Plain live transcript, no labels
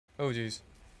Oh, jeez.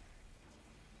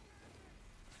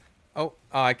 Oh,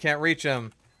 I can't reach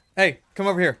him. Hey, come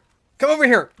over here. Come over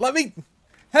here. Let me...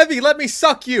 Heavy, let me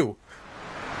suck you.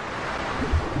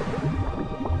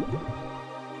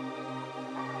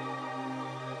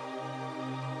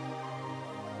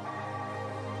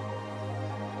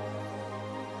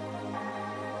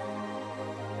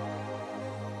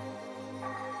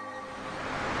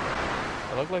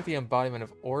 I look like the embodiment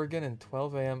of Oregon and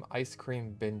 12 a.m. ice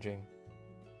cream binging.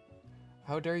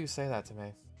 How dare you say that to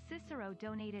me? Cicero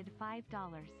donated $5.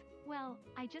 Well,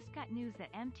 I just got news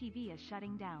that MTV is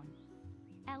shutting down.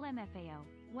 LMFAO,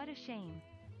 what a shame.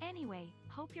 Anyway,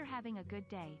 hope you're having a good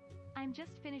day. I'm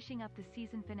just finishing up the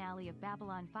season finale of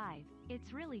Babylon 5.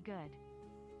 It's really good.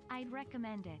 I'd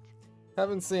recommend it.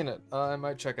 Haven't seen it. I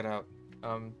might check it out.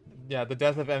 Yeah, the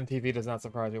death of MTV does not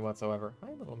surprise me whatsoever.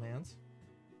 Hi, little mans.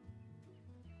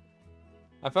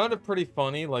 I found it pretty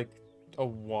funny, like, a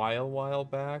while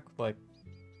back. Like,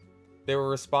 they were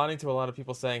responding to a lot of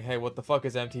people saying, hey, what the fuck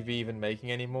is MTV even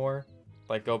making anymore?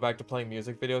 Like, go back to playing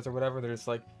music videos or whatever. They're just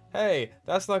like, hey,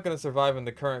 that's not gonna survive in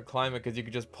the current climate because you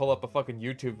could just pull up a fucking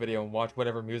YouTube video and watch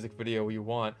whatever music video you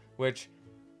want. Which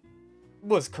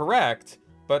was correct,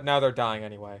 but now they're dying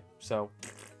anyway. So,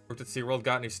 did SeaWorld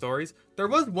got any stories? There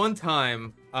was one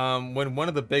time, when one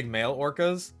of the big male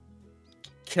orcas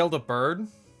killed a bird.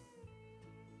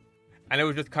 And it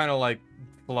was just kind of like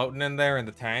floating in there in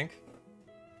the tank.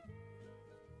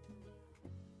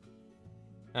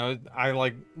 And I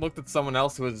like looked at someone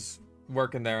else who was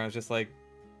working there and I was just like,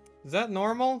 is that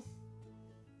normal?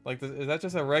 Like, is that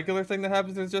just a regular thing that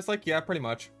happens? It's just like, yeah, pretty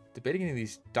much. Debating any of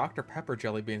these Dr. Pepper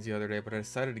jelly beans the other day, but I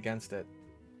decided against it.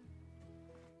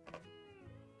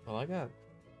 Well, I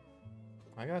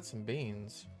got some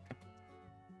beans.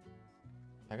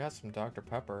 I got some Dr.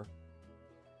 Pepper.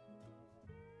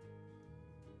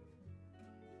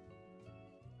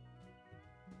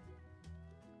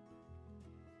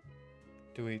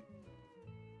 Do we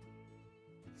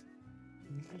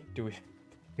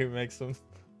make some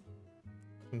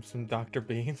Dr.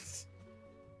 Beans?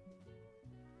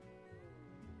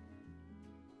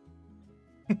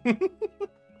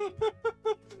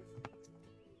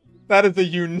 That is a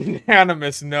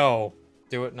unanimous no.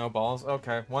 Do it, no balls?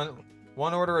 Okay, one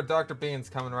order of Dr. Beans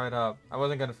coming right up. I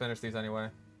wasn't gonna finish these anyway.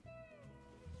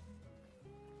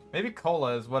 Maybe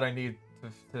cola is what I need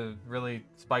to really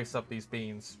spice up these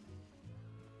beans.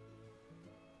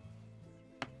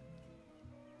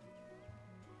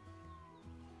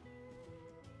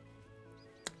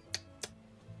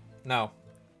 No.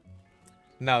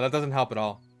 No, that doesn't help at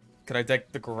all. Could I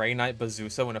take the Grey Knight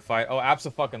Bazooso in a fight? Oh,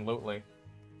 abso-fucking-lutely.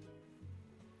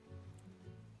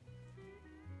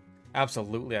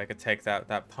 Absolutely, I could take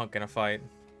that punk in a fight.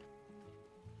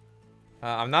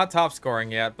 I'm not top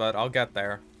scoring yet, but I'll get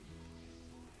there.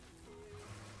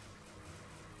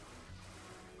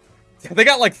 They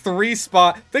got like 3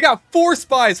 spies. They got 4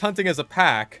 spies hunting as a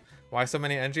pack. Why so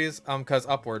many NGs? Cause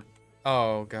upward.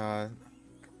 Oh god.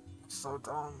 So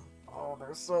dumb. Oh,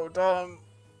 they're so dumb.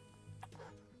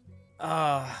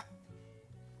 Oh,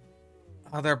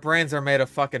 their brains are made of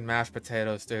fucking mashed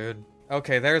potatoes, dude.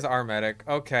 Okay, there's our medic.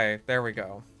 Okay, there we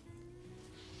go.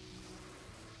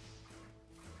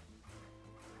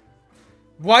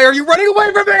 Why are you running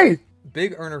away from me?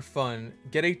 Big earner fun.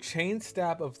 Get a chain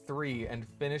stab of 3 and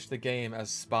finish the game as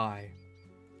spy.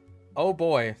 Oh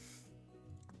boy.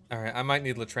 Alright, I might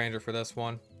need Latranger for this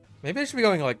one. Maybe I should be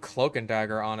going like Cloak and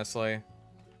Dagger, honestly.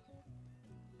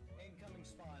 Incoming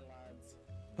spy, lads.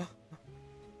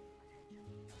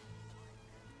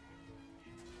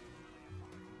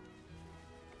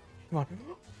 Come on.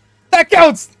 That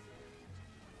counts!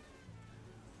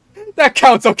 That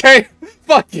counts, okay?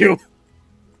 Fuck you!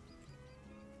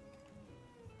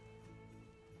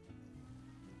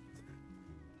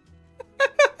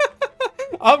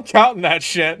 I'm counting that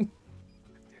shit.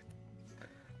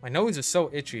 My nose is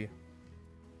so itchy.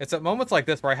 It's at moments like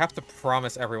this where I have to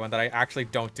promise everyone that I actually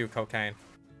don't do cocaine.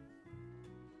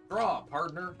 Draw,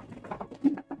 partner.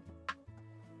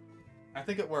 I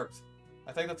think it works.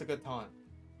 I think that's a good taunt.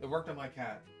 It worked on my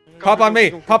cat. Pop on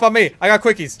me! Pop on me! I got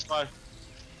quickies! Bye.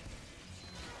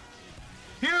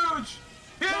 Huge!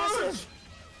 Huge!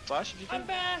 Flash, if you can. I'm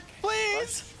back!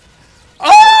 Please!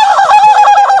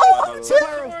 Oh!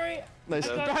 Don't worry. Nice.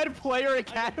 I got- Go ahead, player I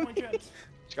got my academy. drips.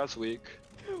 Scott's weak.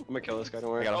 I'm gonna kill this guy, don't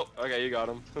worry. I got him. Oh, okay, you got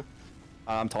him.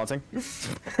 I'm taunting.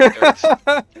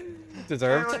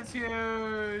 Deserved. It's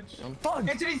huge. Fuck!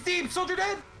 Anthony Thieves, soldier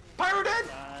dead! Pyro dead!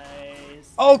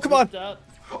 Nice. Oh, come on. Moved up.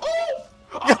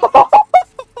 Oh!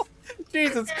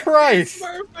 Jesus Christ!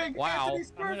 Perfect! Wow.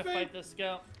 Anthony's I'm gonna perfect! fight this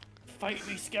scout. Fight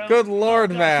me, scout. Good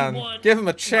lord, Oh, gosh, man. you won. Give him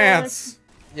a chance.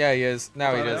 Yeah, he is.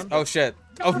 Now he Got is. him. Oh shit.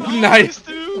 Oh, nice.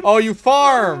 Dude. Oh, you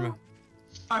farm.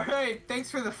 Alright,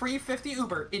 thanks for the free 50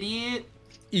 Uber, idiot.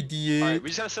 Idiot. Alright, we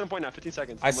just got a 7 point now. 15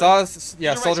 seconds. I saw.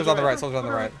 Yeah, Soldier right, soldiers on the soldier right. right. Soldiers on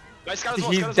the right. Nice, got us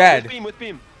He's well, dead. With beam, with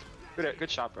beam.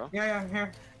 Good shot, bro. Yeah,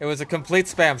 here. It was a complete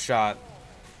spam shot.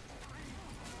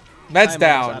 I'm Meds almost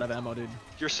down. out of ammo, dude.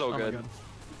 You're so Oh my good. God.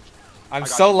 I'm I got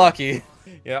so you. lucky.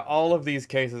 Yeah, all of these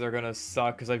cases are gonna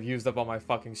suck because I've used up all my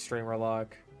fucking streamer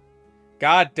luck.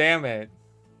 God damn it.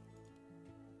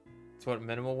 That's what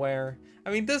minimal wear.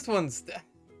 I mean, this one's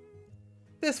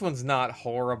not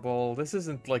horrible. This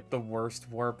isn't like the worst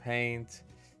war paint.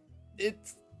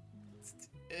 It's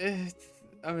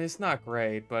I mean, it's not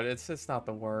great, but it's not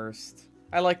the worst.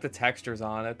 I like the textures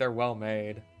on it. They're well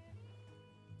made.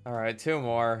 All right, 2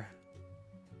 more.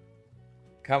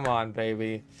 Come on,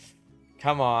 baby.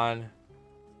 Come on.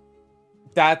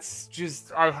 That's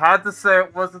just... I had to say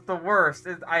it wasn't the worst.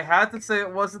 I had to say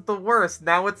it wasn't the worst.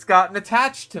 Now it's gotten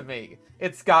attached to me.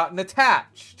 It's gotten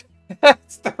attached.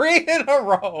 That's 3 in a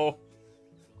row.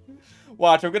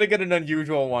 Watch, I'm gonna get an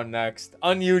unusual one next.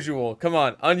 Unusual. Come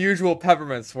on. Unusual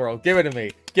peppermint swirl. Give it to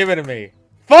me. Give it to me.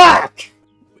 Fuck!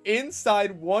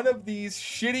 Inside one of these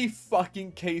shitty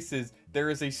fucking cases,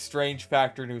 there is a strange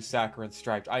Factor New Saccharine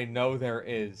Striped. I know there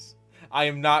is. I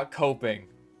am not coping.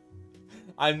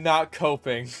 I'm not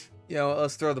coping. You know,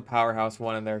 let's throw the Powerhouse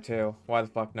one in there too. Why the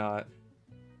fuck not?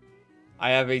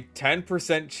 I have a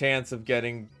 10% chance of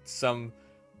getting some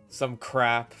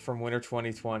crap from Winter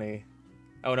 2020.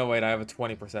 Oh no, wait, I have a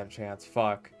 20% chance.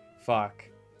 Fuck. Fuck.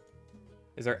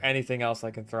 Is there anything else I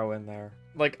can throw in there?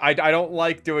 Like, I don't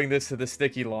like doing this to the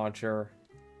sticky launcher,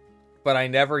 but I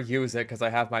never use it because I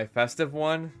have my festive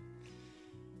one.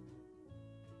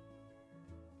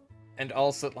 And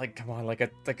also, like, come on, like a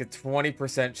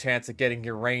 20% chance of getting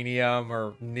uranium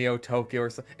or Neo Tokyo or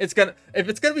something. If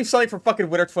it's gonna be something from fucking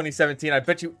Winter 2017, I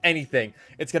bet you anything.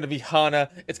 It's gonna be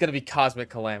Hana. It's gonna be Cosmic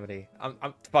Calamity.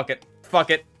 Fuck it. Fuck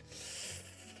it.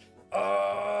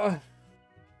 No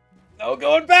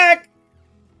going back.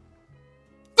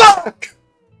 Fuck.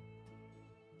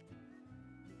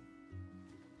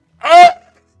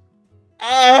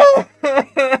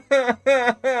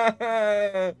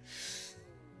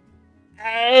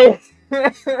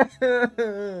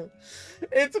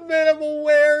 It's minimal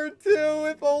wear too.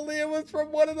 If only it was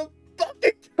from one of the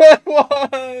fucking good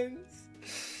ones.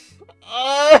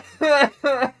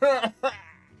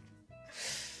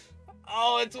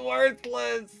 Oh, it's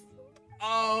worthless.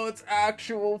 Oh, it's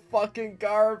actual fucking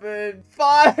garbage.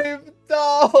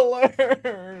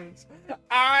 $5.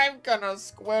 I'm gonna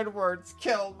Squidward's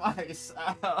kill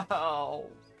myself.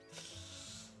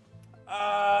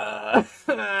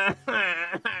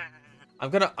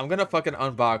 I'm gonna fucking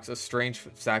unbox a strange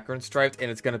Saccharine Striped, and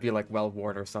it's gonna be like well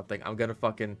worn or something. I'm just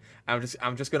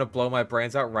gonna blow my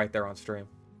brains out right there on stream.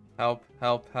 Help!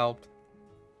 Help! Help!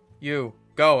 You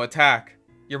go attack.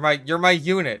 You're my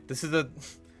unit. This is an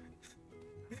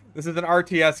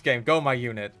RTS game. Go, my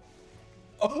unit.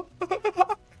 Oh.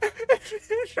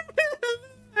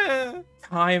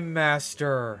 Time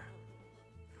Master.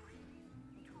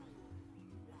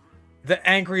 The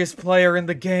angriest player in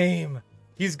the game.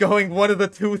 He's going one of the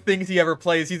 2 things he ever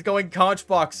plays. He's going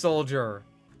Conchbox Soldier.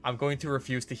 I'm going to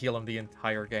refuse to heal him the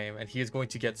entire game, and he is going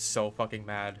to get so fucking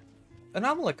mad.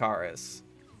 Anomalocaris.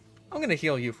 I'm gonna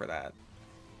heal you for that.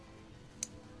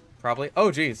 Probably. Oh,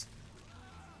 jeez.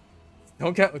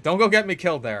 Don't go get me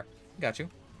killed there. Got you.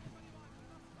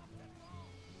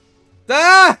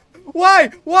 Ah! Why?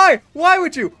 Why? Why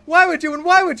would you? Why would you? And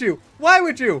why would you? Why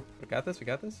would you? We got this. We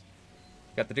got this.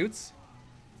 Got the dudes.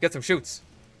 Get some shoots.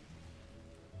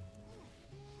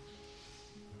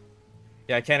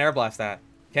 Yeah, I can't air blast that.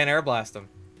 Can't air blast them.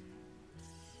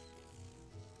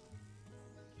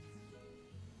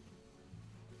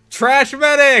 Trash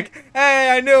medic! Hey,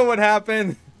 I knew it would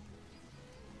happen.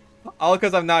 All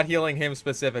because I'm not healing him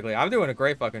specifically. I'm doing a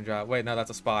great fucking job. Wait, no,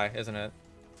 that's a spy, isn't it?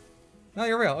 No,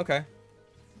 you're real. Okay.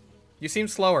 You seem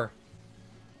slower.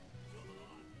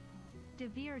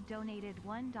 Devere donated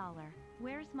 $1.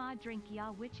 Where's ma drink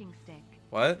ya witching stick?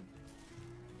 What?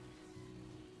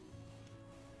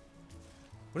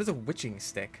 What is a witching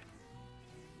stick?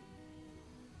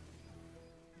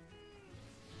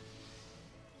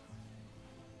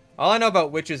 All I know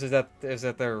about witches is that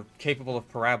they're capable of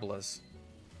parabolas.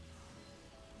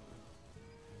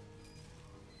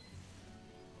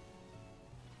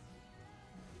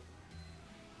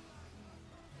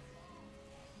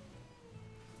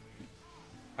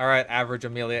 Alright, average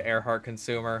Amelia Earhart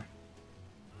consumer.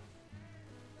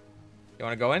 You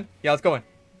wanna go in? Yeah, let's go in.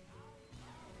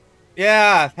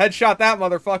 Yeah, headshot that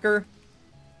motherfucker.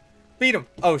 Beat him.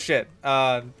 Oh shit.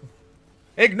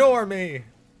 Ignore me!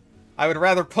 I would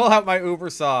rather pull out my Uber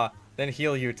Saw than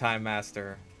heal you, Time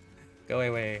Master. Go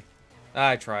away.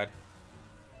 I tried.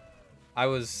 I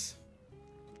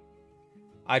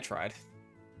tried.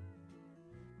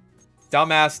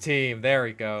 Dumbass team. There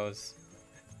he goes.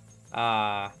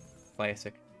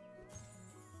 Classic.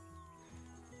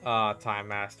 Time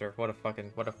Master. What a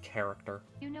character.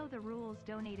 You know the rules.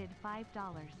 Donated $5.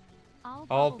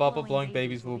 All bubble-blowing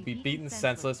babies will be beaten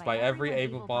senseless by every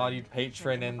able-bodied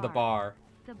patron in the bar.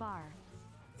 The bar.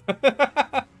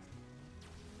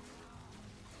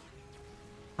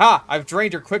 Ha! I've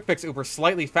drained your quick fix Uber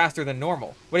slightly faster than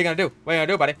normal. What are you gonna do? What are you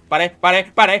gonna do, buddy? Buddy?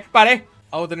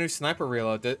 Oh, the new sniper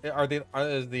reload. Hang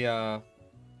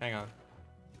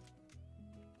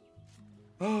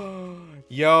on.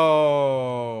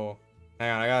 Yo!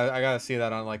 Hang on, I gotta see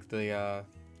that on, like, the,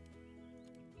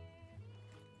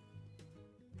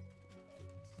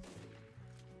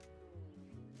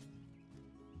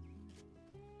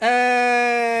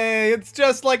 Hey! It's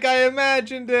just like I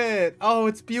imagined it! Oh,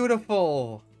 it's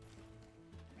beautiful!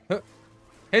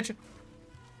 Hitch!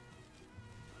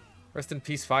 Rest in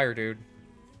peace, fire, dude.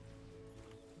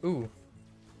 Ooh.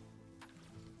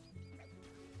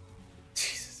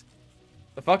 Jesus.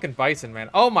 The fucking bison, man.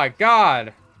 Oh my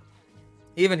god!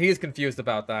 Even he's confused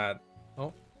about that.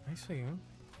 Oh, I see you.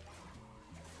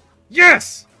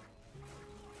 Yes!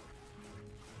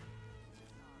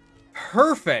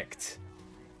 Perfect!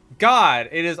 God,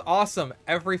 it is awesome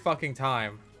every fucking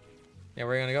time. Yeah,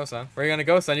 where are you gonna go, son? Where are you gonna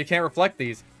go, son? You can't reflect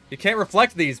these. You can't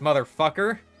reflect these,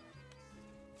 motherfucker!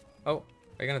 Oh,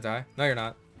 are you gonna die? No, you're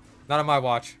not. Not on my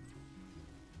watch.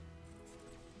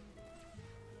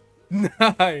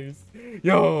 Nice!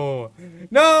 Yo!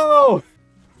 No!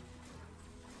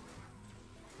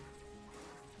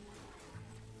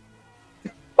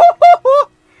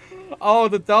 Oh,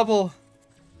 the double.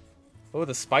 Oh,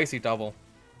 the spicy double.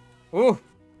 Ooh.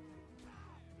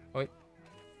 Wait.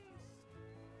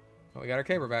 Oh, we got our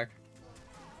caber back.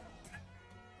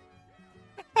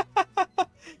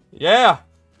 Yeah.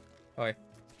 Oh, wait.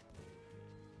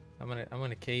 I'm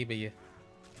gonna caber you.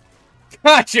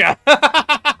 Gotcha.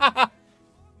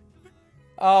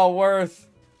 Oh, worth.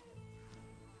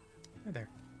 Hi there.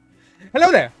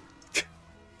 Hello there.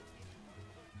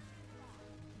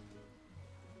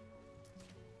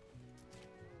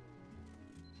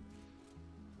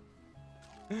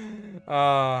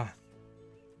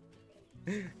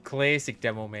 Classic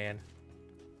demo man.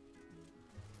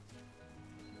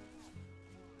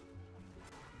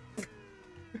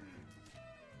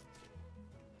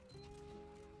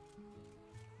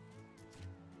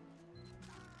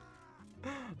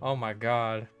 Oh my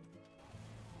god.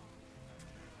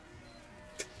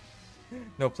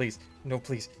 No, please. No,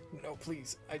 please. No,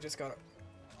 please. I just gotta...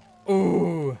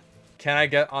 Ooh. Can I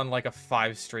get on like a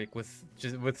 5 streak with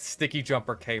sticky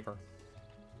jumper caper?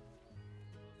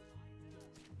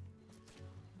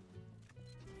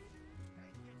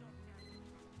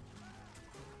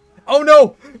 Oh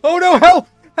no! Oh no! Help!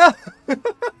 Help!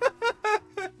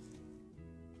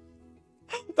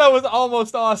 That was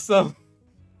almost awesome.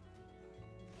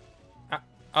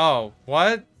 Oh,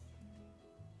 what?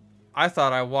 I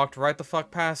thought I walked right the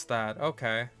fuck past that.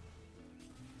 Okay.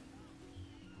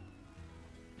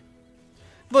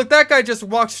 Look, that guy just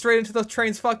walked straight into the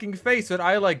train's fucking face, but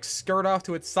I, like, skirt off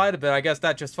to its side a bit. I guess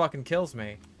that just fucking kills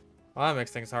me. Well, that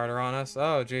makes things harder on us.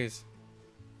 Oh, jeez.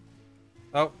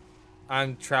 Oh,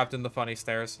 I'm trapped in the funny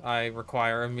stairs. I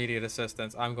require immediate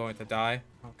assistance. I'm going to die.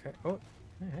 Okay. Oh,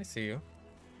 hey, I see you.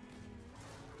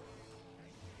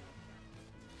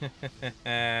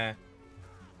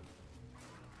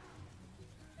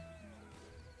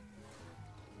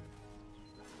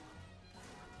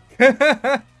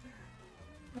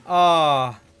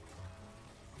 Oh.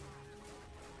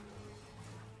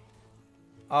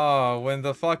 Oh, when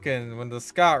the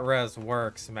Scott Res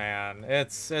works, man.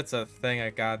 It's a thing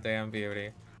of goddamn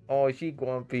beauty. Oh, she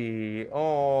grumpy.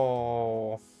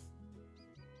 Oh.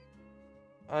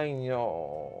 I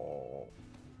know.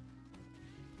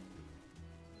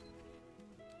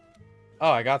 Oh,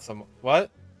 I got some.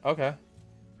 What? Okay.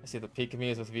 I see the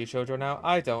Pikami is with VShojo now.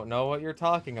 I don't know what you're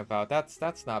talking about. That's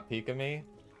not Pikami.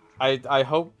 I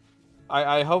hope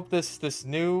this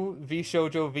new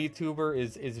VShojo VTuber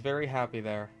is very happy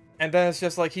there. And then it's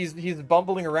just like he's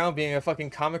bumbling around being a fucking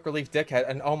comic relief dickhead,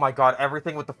 and oh my god,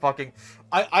 everything with the fucking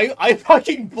I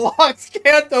fucking blocked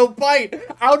Kanto Bite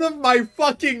out of my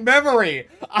fucking memory.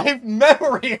 I've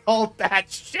memory hold that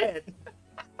shit.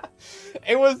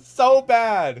 It was so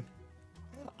bad.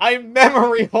 I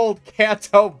memory hold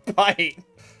Kanto Bite.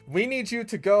 We need you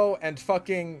to go and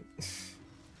fucking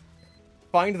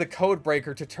find the code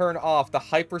breaker to turn off the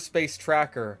hyperspace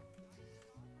tracker.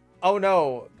 Oh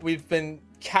no, we've been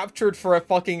captured for a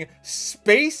fucking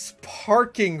space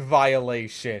parking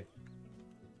violation.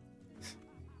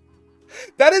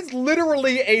 That is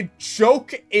literally a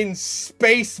joke in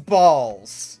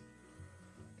Spaceballs.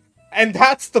 And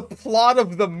that's the plot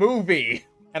of the movie.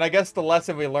 And I guess the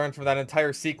lesson we learned from that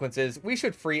entire sequence is we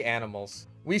should free animals.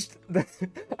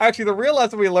 Actually, the real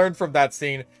lesson we learned from that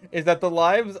scene is that the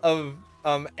lives of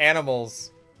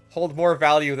animals hold more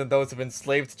value than those of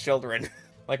enslaved children.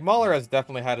 Like, Mahler has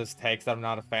definitely had his takes that I'm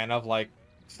not a fan of, like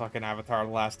fucking Avatar: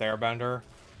 The Last Airbender.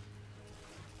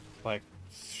 Like,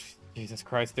 Jesus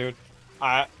Christ, dude.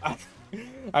 I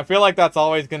feel like that's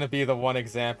always going to be the one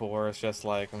example where it's just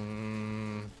like,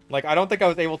 like, I don't think I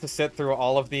was able to sit through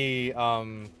all of the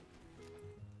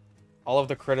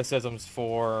criticisms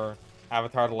for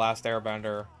Avatar: The Last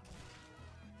Airbender.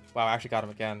 Wow, I actually got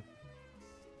him again.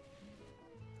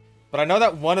 But I know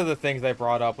that one of the things they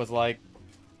brought up was like,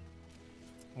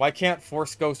 why can't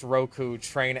Force Ghost Roku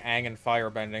train Aang in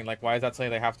firebending? Like, why is that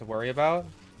something they have to worry about?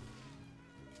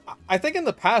 I think in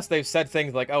the past they've said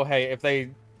things like, oh, hey, if they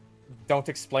don't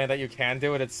explain that you can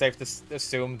do it, it's safe to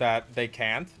assume that they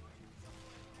can't.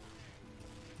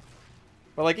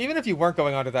 But, like, even if you weren't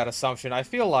going under that assumption, I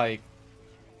feel like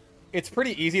it's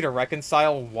pretty easy to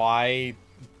reconcile why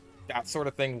that sort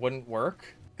of thing wouldn't work.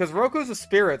 Because Roku's a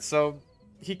spirit, so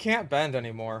he can't bend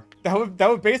anymore. That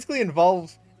would basically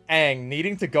involve Aang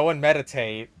needing to go and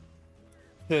meditate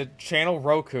to channel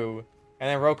Roku, and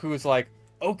then Roku's like,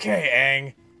 okay,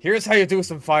 Aang, here's how you do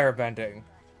some firebending.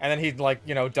 And then he, like,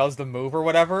 you know, does the move or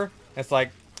whatever. And it's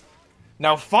like,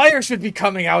 now fire should be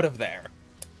coming out of there.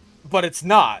 But it's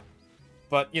not.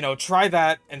 But, you know, try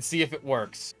that and see if it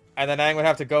works. And then Aang would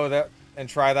have to go there and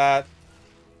try that.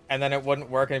 And then it wouldn't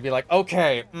work, and it'd be like,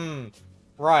 okay,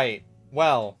 right,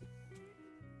 well.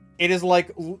 It is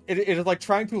like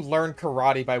trying to learn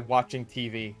karate by watching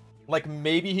TV. Like,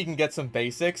 maybe he can get some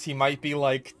basics. He might be,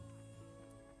 like,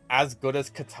 as good as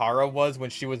Katara was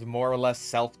when she was more or less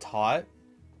self-taught.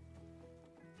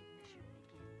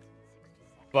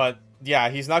 But, yeah,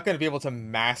 he's not going to be able to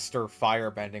master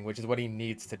firebending, which is what he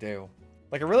needs to do.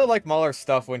 Like, I really like Mahler's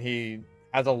stuff when he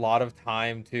has a lot of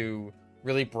time to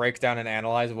really break down and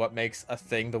analyze what makes a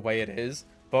thing the way it is.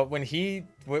 But when he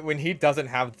doesn't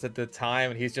have the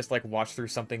time and he's just, like, watched through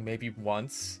something maybe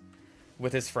once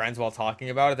with his friends while talking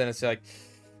about it, then it's like,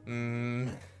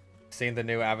 seeing the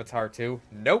new Avatar 2?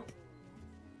 Nope.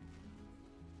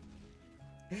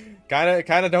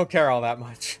 Kinda don't care all that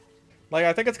much. Like,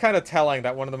 I think it's kind of telling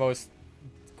that one of the most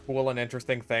cool and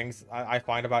interesting things I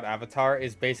find about Avatar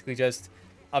is basically just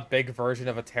a big version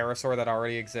of a pterosaur that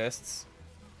already exists.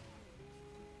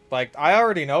 Like, I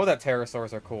already know that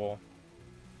pterosaurs are cool.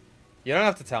 You don't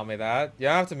have to tell me that. You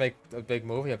don't have to make a big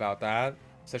movie about that.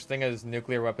 Such thing as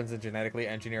nuclear weapons and genetically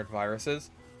engineered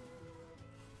viruses.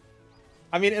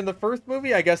 I mean, in the first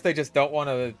movie, I guess they just don't want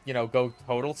to, you know, go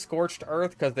total scorched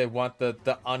earth because they want the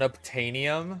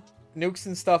unobtainium. Nukes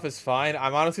and stuff is fine.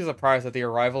 I'm honestly surprised that the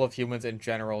arrival of humans in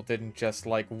general didn't just,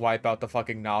 like, wipe out the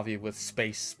fucking Na'vi with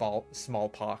space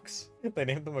smallpox. They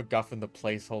named the MacGuffin the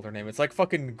placeholder name. It's like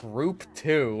fucking Group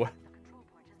 2.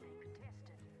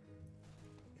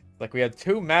 Like, we had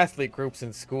 2 mathlete groups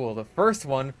in school. The first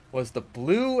one was the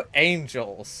Blue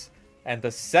Angels, and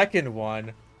the second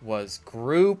one was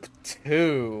Group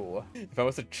 2. If I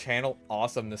was to channel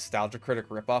awesome Nostalgia Critic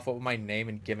ripoff, what would my name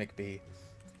and gimmick be?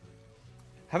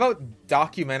 How about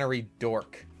Documentary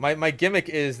Dork? My gimmick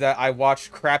is that I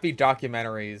watch crappy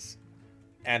documentaries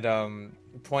and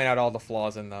point out all the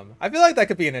flaws in them. I feel like that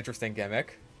could be an interesting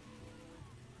gimmick.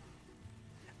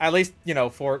 At least, you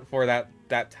know, for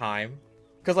that time.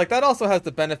 Because, like, that also has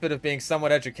the benefit of being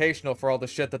somewhat educational for all the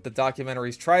shit that the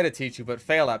documentaries try to teach you but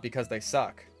fail at because they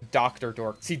suck. Dr.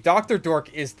 Dork. See, Dr.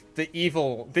 Dork is the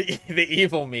evil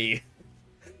me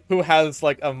who has,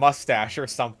 like, a mustache or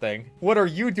something. What are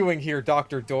you doing here,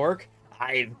 Dr. Dork?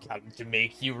 I've come to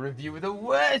make you review the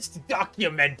worst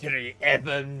documentary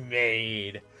ever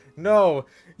made. No,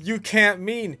 you can't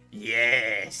mean...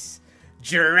 Yes,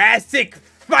 Jurassic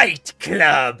Fight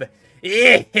Club!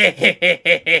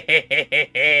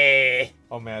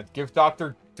 Oh man, give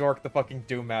Dr. Dork the fucking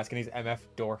Doom mask and he's MF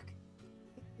Dork.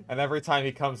 And every time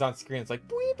he comes on screen, it's like...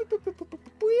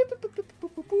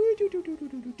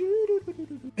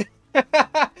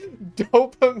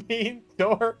 Dopamine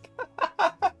Dork.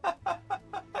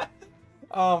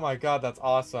 Oh my god, that's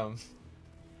awesome.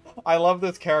 I love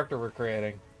this character we're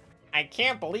creating. I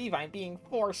can't believe I'm being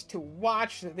forced to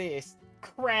watch this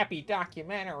crappy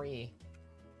documentary.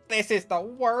 This is the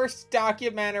worst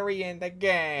documentary in the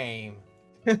game.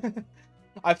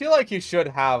 I feel like he should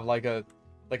have like a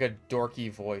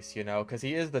dorky voice, you know, because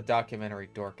he is the documentary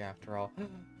dork after all.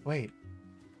 Wait,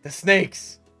 the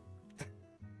snakes.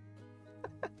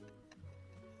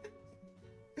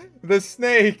 The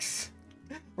snakes.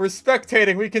 We're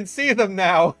spectating. We can see them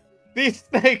now. These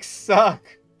snakes suck.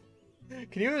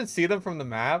 Can you even see them from the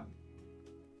map?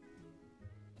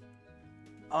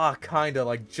 Ah, kinda,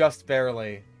 like just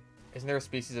barely. Isn't there a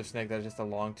species of snake that is just a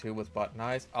long tube with button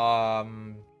eyes?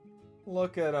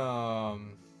 Look at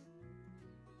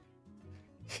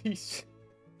He's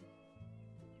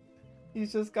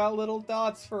just got little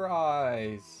dots for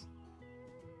eyes.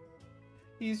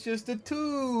 He's just a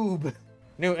tube.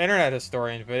 New internet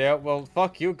historian video. Well,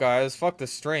 fuck you guys. Fuck the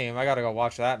stream. I gotta go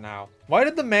watch that now. Why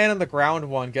did the man on the ground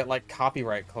one get, like,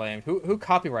 copyright claimed? Who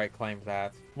copyright claimed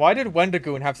that? Why did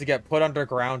Wendigoon have to get put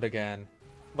underground again?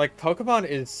 Like, Pokemon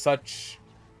is such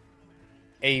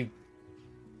a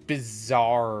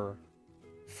bizarre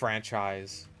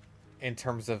franchise in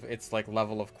terms of its, like,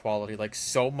 level of quality. Like,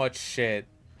 so much shit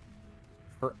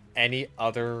for any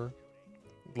other,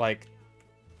 like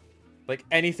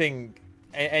anything...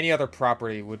 Any other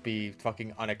property would be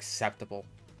fucking unacceptable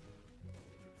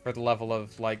for the level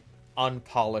of, like,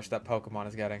 unpolished that Pokemon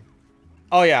is getting.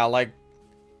 Oh yeah, like,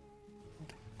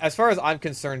 as far as I'm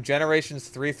concerned, generations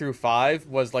 3 through 5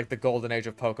 was, like, the golden age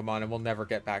of Pokemon, and we'll never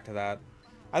get back to that.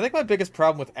 I think my biggest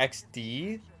problem with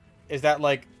XD is that,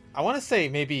 like, I want to say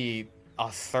maybe a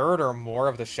third or more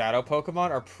of the Shadow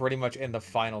Pokemon are pretty much in the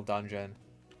final dungeon.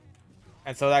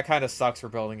 And so that kind of sucks for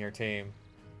building your team.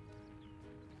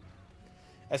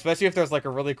 Especially if there's, like, a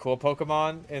really cool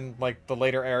Pokemon in, like, the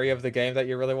later area of the game that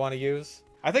you really want to use.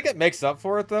 I think it makes up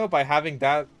for it, though, by having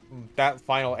that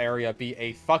final area be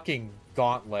a fucking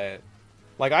gauntlet.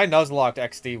 Like, I Nuzlocked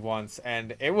XD once,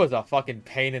 and it was a fucking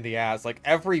pain in the ass. Like,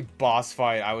 every boss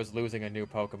fight, I was losing a new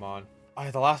Pokemon.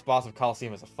 The last boss of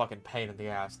Coliseum is a fucking pain in the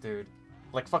ass, dude.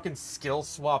 Like, fucking skill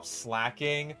swap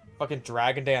slacking, fucking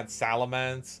Dragon Dance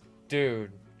Salamence.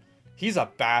 Dude, he's a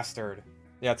bastard.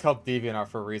 Yeah, it's called DeviantArt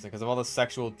for a reason, because of all the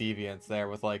sexual deviance there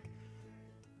with, like,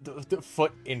 the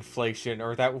foot inflation,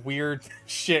 or that weird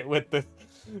shit with the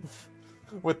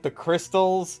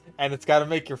crystals, and it's gotta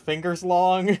make your fingers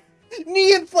long.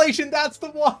 Knee inflation, that's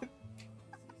the one!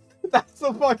 That's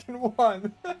the fucking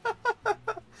one!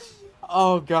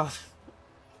 Oh, God.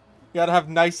 You gotta have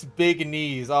nice big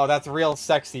knees. Oh, that's real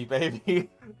sexy, baby.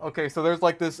 Okay, so there's,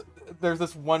 like, there's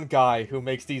this one guy who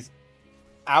makes these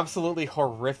absolutely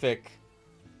horrific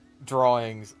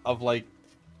drawings of, like,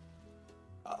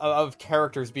 of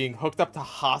characters being hooked up to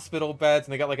hospital beds,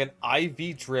 and they got, like, an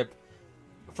IV drip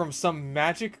from some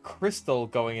magic crystal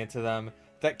going into them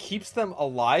that keeps them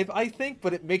alive, I think,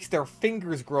 but it makes their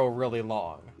fingers grow really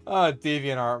long.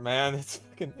 DeviantArt, man.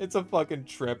 It's a fucking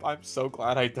trip. I'm so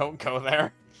glad I don't go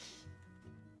there.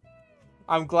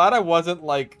 I'm glad I wasn't,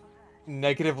 like,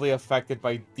 negatively affected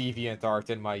by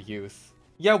DeviantArt in my youth.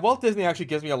 Yeah, Walt Disney actually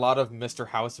gives me a lot of Mr.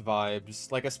 House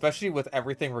vibes, like, especially with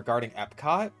everything regarding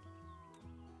Epcot.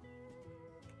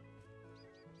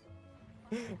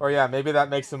 Or yeah, maybe that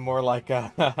makes him more like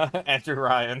Andrew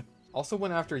Ryan. Also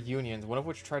went after unions, one of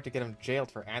which tried to get him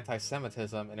jailed for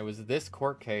anti-Semitism, and it was this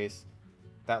court case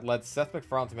that led Seth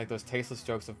MacFarlane to make those tasteless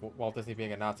jokes of Walt Disney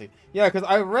being a Nazi. Yeah, because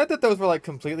I read that those were, like,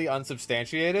 completely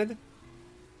unsubstantiated.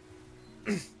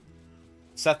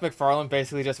 Seth MacFarlane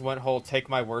basically just went whole take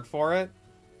my word for it,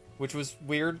 which was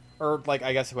weird. Or, like,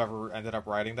 I guess whoever ended up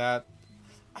writing that.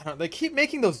 I don't know, they keep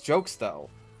making those jokes, though.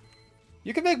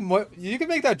 You can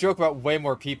make that joke about way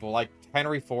more people, like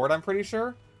Henry Ford, I'm pretty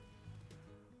sure.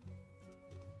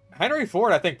 Henry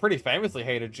Ford, I think, pretty famously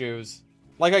hated Jews.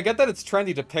 Like, I get that it's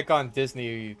trendy to pick on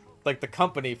Disney, like, the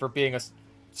company, for being a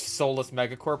soulless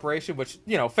megacorporation, which,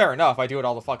 you know, fair enough, I do it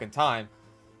all the fucking time.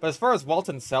 But as far as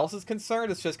Walton Sells is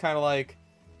concerned, it's just kind of like,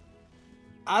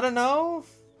 I don't know.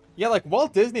 Yeah, like,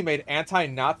 Walt Disney made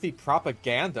anti-Nazi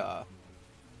propaganda.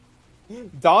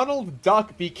 Donald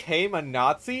Duck became a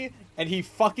Nazi, and he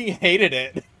fucking hated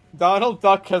it. Donald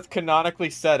Duck has canonically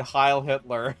said Heil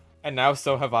Hitler, and now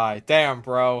so have I. Damn,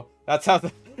 bro. That's how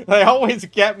they always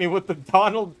get me with the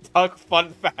Donald Duck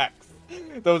fun facts.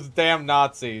 Those damn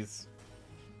Nazis.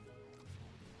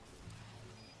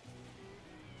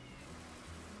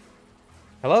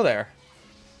 Hello there.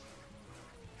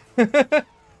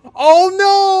 Oh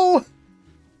no!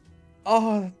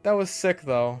 Oh, that was sick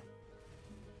though.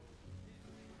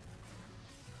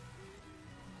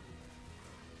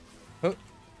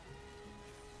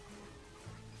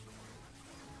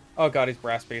 Oh god, he's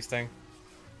brass beasting.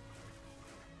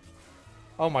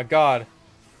 Oh my god.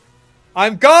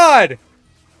 I'm God!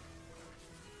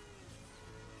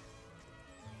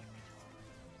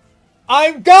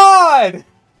 I'm God!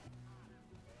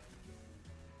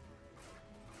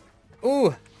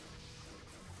 Ooh.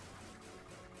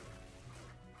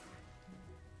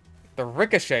 The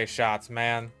ricochet shots,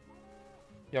 man.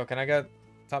 Yo, can I get...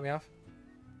 top me off?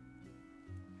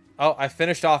 Oh, I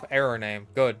finished off error name.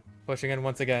 Good. Pushing in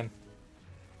once again.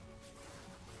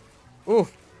 Ooh.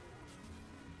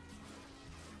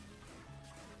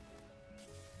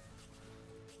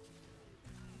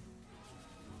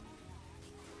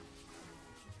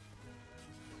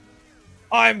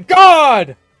 I'm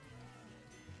God!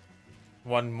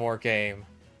 One more game.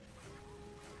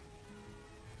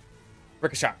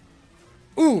 Ricochet.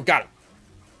 Ooh, got him.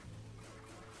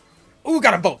 Ooh,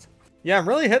 got them both. Yeah, I'm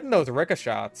really hitting those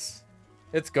ricochets.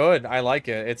 It's good. I like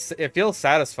it. It feels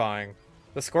satisfying.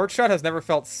 The scorch shot has never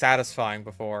felt satisfying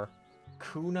before.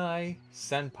 Kunai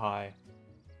Senpai.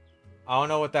 I don't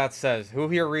know what that says. Who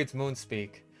here reads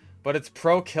Moonspeak? But it's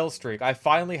pro kill streak. I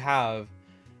finally have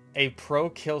a pro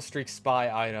kill streak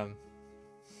spy item.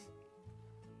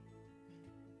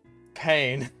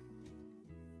 Pain.